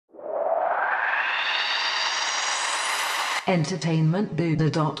Hey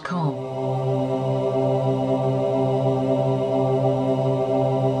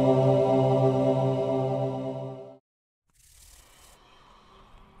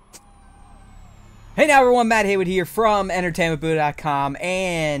now everyone, Matt Heywood here from entertainmentbuddha.com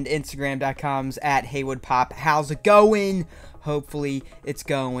and Instagram.com's @HeywoodPop. How's it going? Hopefully it's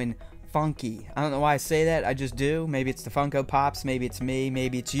going funky. I don't know why I say that, I just do. Maybe it's the Funko Pops, maybe it's me,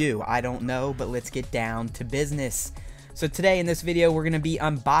 maybe it's you. I don't know, but let's get down to business. So today in this video we're going to be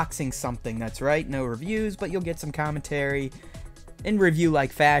unboxing something. That's right, no reviews, but you'll get some commentary in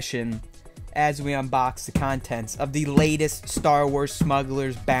review-like fashion as we unbox the contents of the latest Star Wars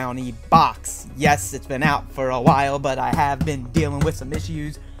Smuggler's Bounty box. Yes, it's been out for a while, but I have been dealing with some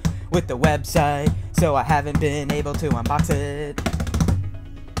issues with the website, so I haven't been able to unbox it.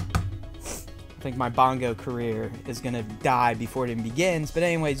 I think my bongo career is going to die before it even begins, but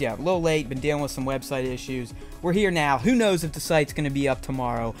anyways, yeah, a little late, been dealing with some website issues. We're here now. Who knows if the site's going to be up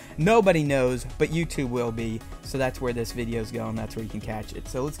tomorrow? Nobody knows, but YouTube will be, so that's where this video's going. That's where you can catch it.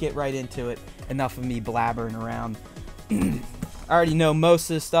 So let's get right into it. Enough of me blabbering around. I already know most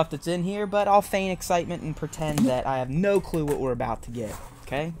of the stuff that's in here, but I'll feign excitement and pretend that I have no clue what we're about to get,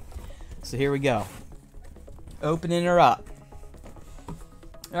 okay? So here we go. Opening her up.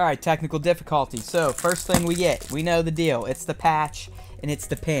 Alright, technical difficulty. So, first thing we get, we know the deal. It's the patch and it's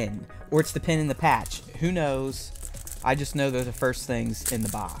the pin. Or it's the pin and the patch. Who knows? I just know they're the first things in the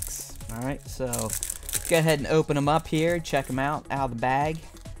box. Alright, so let's go ahead and open them up here. Check them out of the bag.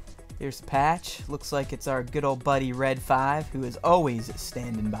 Here's the patch. Looks like it's our good old buddy Red 5, who is always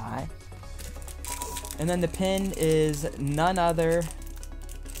standing by. And then the pin is none other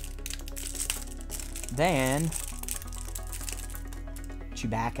than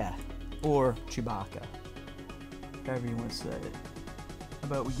Chewbacca, or Chewbacca, however you want to say it. How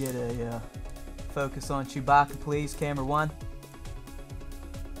about we get a focus on Chewbacca, please, camera one.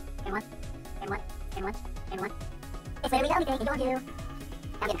 Camera one. It's literally the only thing you don't do. I'm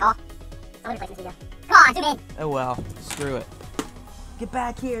getting a call. Someone replace this video. Come on, zoom in. Oh well, screw it. Get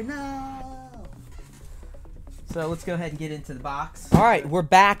back here, no! So let's go ahead and get into the box. Alright, we're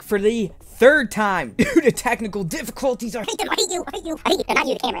back for the third time due to technical difficulties. I hate you. Not you,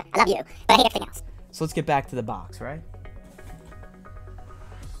 the camera. I love you, but I hate everything else. So let's get back to the box, right?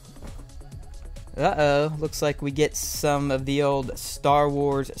 Uh-oh, looks like we get some of the old Star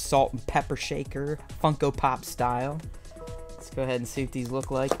Wars salt and pepper shaker, Funko Pop style. Let's go ahead and see what these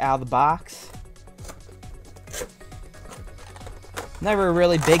look like out of the box. Never a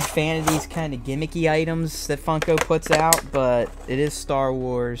really big fan of these kind of gimmicky items that Funko puts out, but it is Star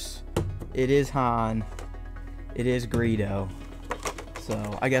Wars, it is Han, it is Greedo,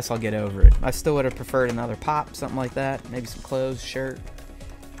 so I guess I'll get over it. I still would have preferred another pop, something like that, maybe some clothes, shirt,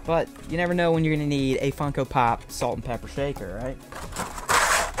 but you never know when you're going to need a Funko Pop salt and pepper shaker, right?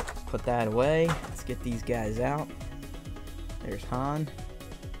 Put that away. Let's get these guys out. There's Han,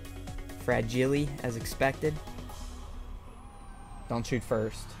 fragile as expected. Don't shoot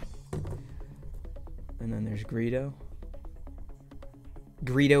first. And then there's Greedo.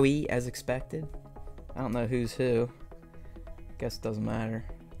 Greedo-y as expected. I don't know who's who. Guess it doesn't matter.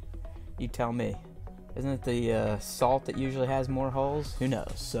 You tell me. Isn't it the salt that usually has more holes? Who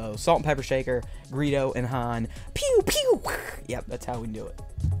knows? So, salt and pepper shaker, Greedo and Han. Pew, pew! Yep, that's how we do it.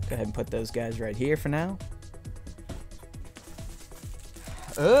 Go ahead and put those guys right here for now.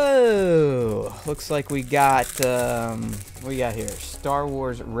 Oh, looks like we got, what we got here? Star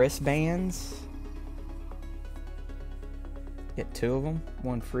Wars wristbands. Get 2 of them,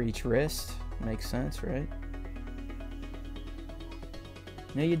 1 for each wrist. Makes sense, right?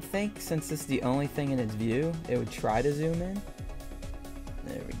 Now you'd think, since this is the only thing in its view, it would try to zoom in.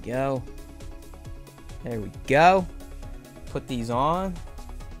 There we go. There we go. Put these on.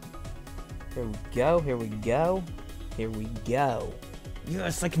 Here we go, here we go. Here we go.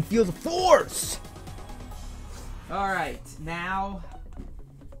 Yes, I can feel the Force! Alright, now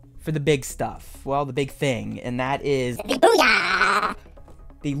for the big stuff. Well, the big thing, and that is Booyah!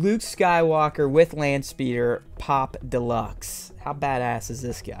 the Luke Skywalker with Landspeeder Pop Deluxe. How badass is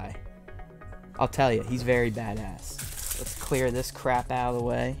this guy? I'll tell you, he's very badass. Let's clear this crap out of the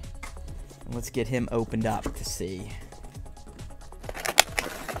way, and let's get him opened up to see.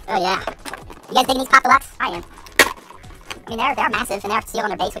 Oh yeah. You guys digging these Pop Deluxe? I am. I mean, they're massive, and they're sealed on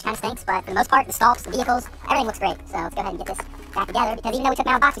their base, which kind of stinks, but for the most part, the sculpts, the vehicles, everything looks great. So let's go ahead and get this back together, because even though we took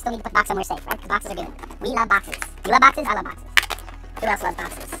them out of the box, we still need to put the box somewhere safe, right? Because boxes are good. We love boxes. You love boxes? I love boxes. Who else loves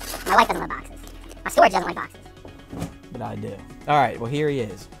boxes? My wife doesn't love boxes. My storage doesn't like boxes. But I do. Alright, well here he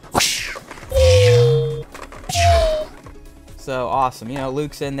is. So awesome. You know,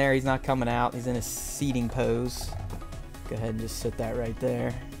 Luke's in there, he's not coming out. He's in a seating pose. Go ahead and just sit that right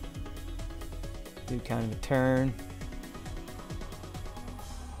there. Do kind of a turn.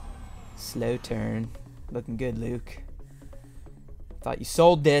 Slow turn. Looking good, Luke. Thought you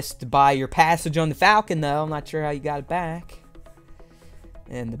sold this to buy your passage on the Falcon, though. I'm not sure how you got it back.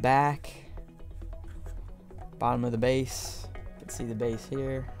 And the back. Bottom of the base. You can see the base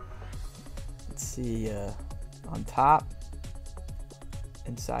here. Let's see on top.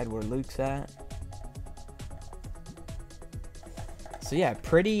 Inside where Luke's at. So yeah,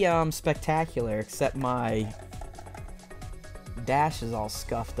 pretty spectacular, except my dash is all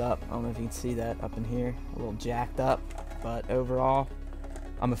scuffed up. I don't know if you can see that up in here. A little jacked up. But overall,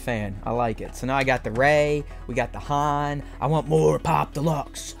 I'm a fan. I like it. So now I got the Ray. We got the Han. I want more Pop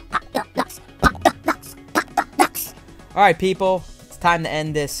Deluxe. Pop Deluxe. Pop Deluxe. Pop Deluxe. Alright, people. It's time to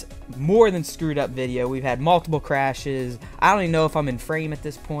end this more than screwed up video. We've had multiple crashes. I don't even know if I'm in frame at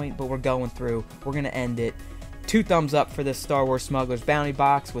this point, but we're going through. We're going to end it. 2 thumbs up for this Star Wars Smuggler's Bounty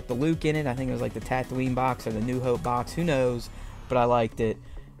box with the Luke in it. I think it was like the Tatooine box or the New Hope box. Who knows? But I liked it.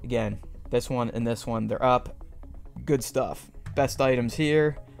 Again, this one and this one, they're up. Good stuff. Best items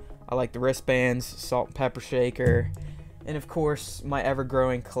here. I like the wristbands, salt and pepper shaker, and of course my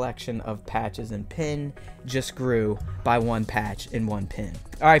ever-growing collection of patches and pin just grew by 1 patch and 1 pin.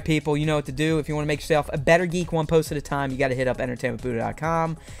 Alright people, you know what to do. If you want to make yourself a better geek 1 post at a time, you got to hit up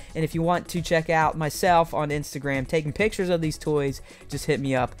entertainmentbuddha.com. And if you want to check out myself on Instagram taking pictures of these toys, just hit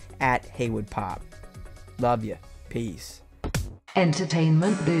me up at Heywood Pop. Love you. Peace.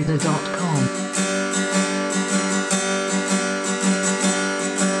 entertainmentbuddha.com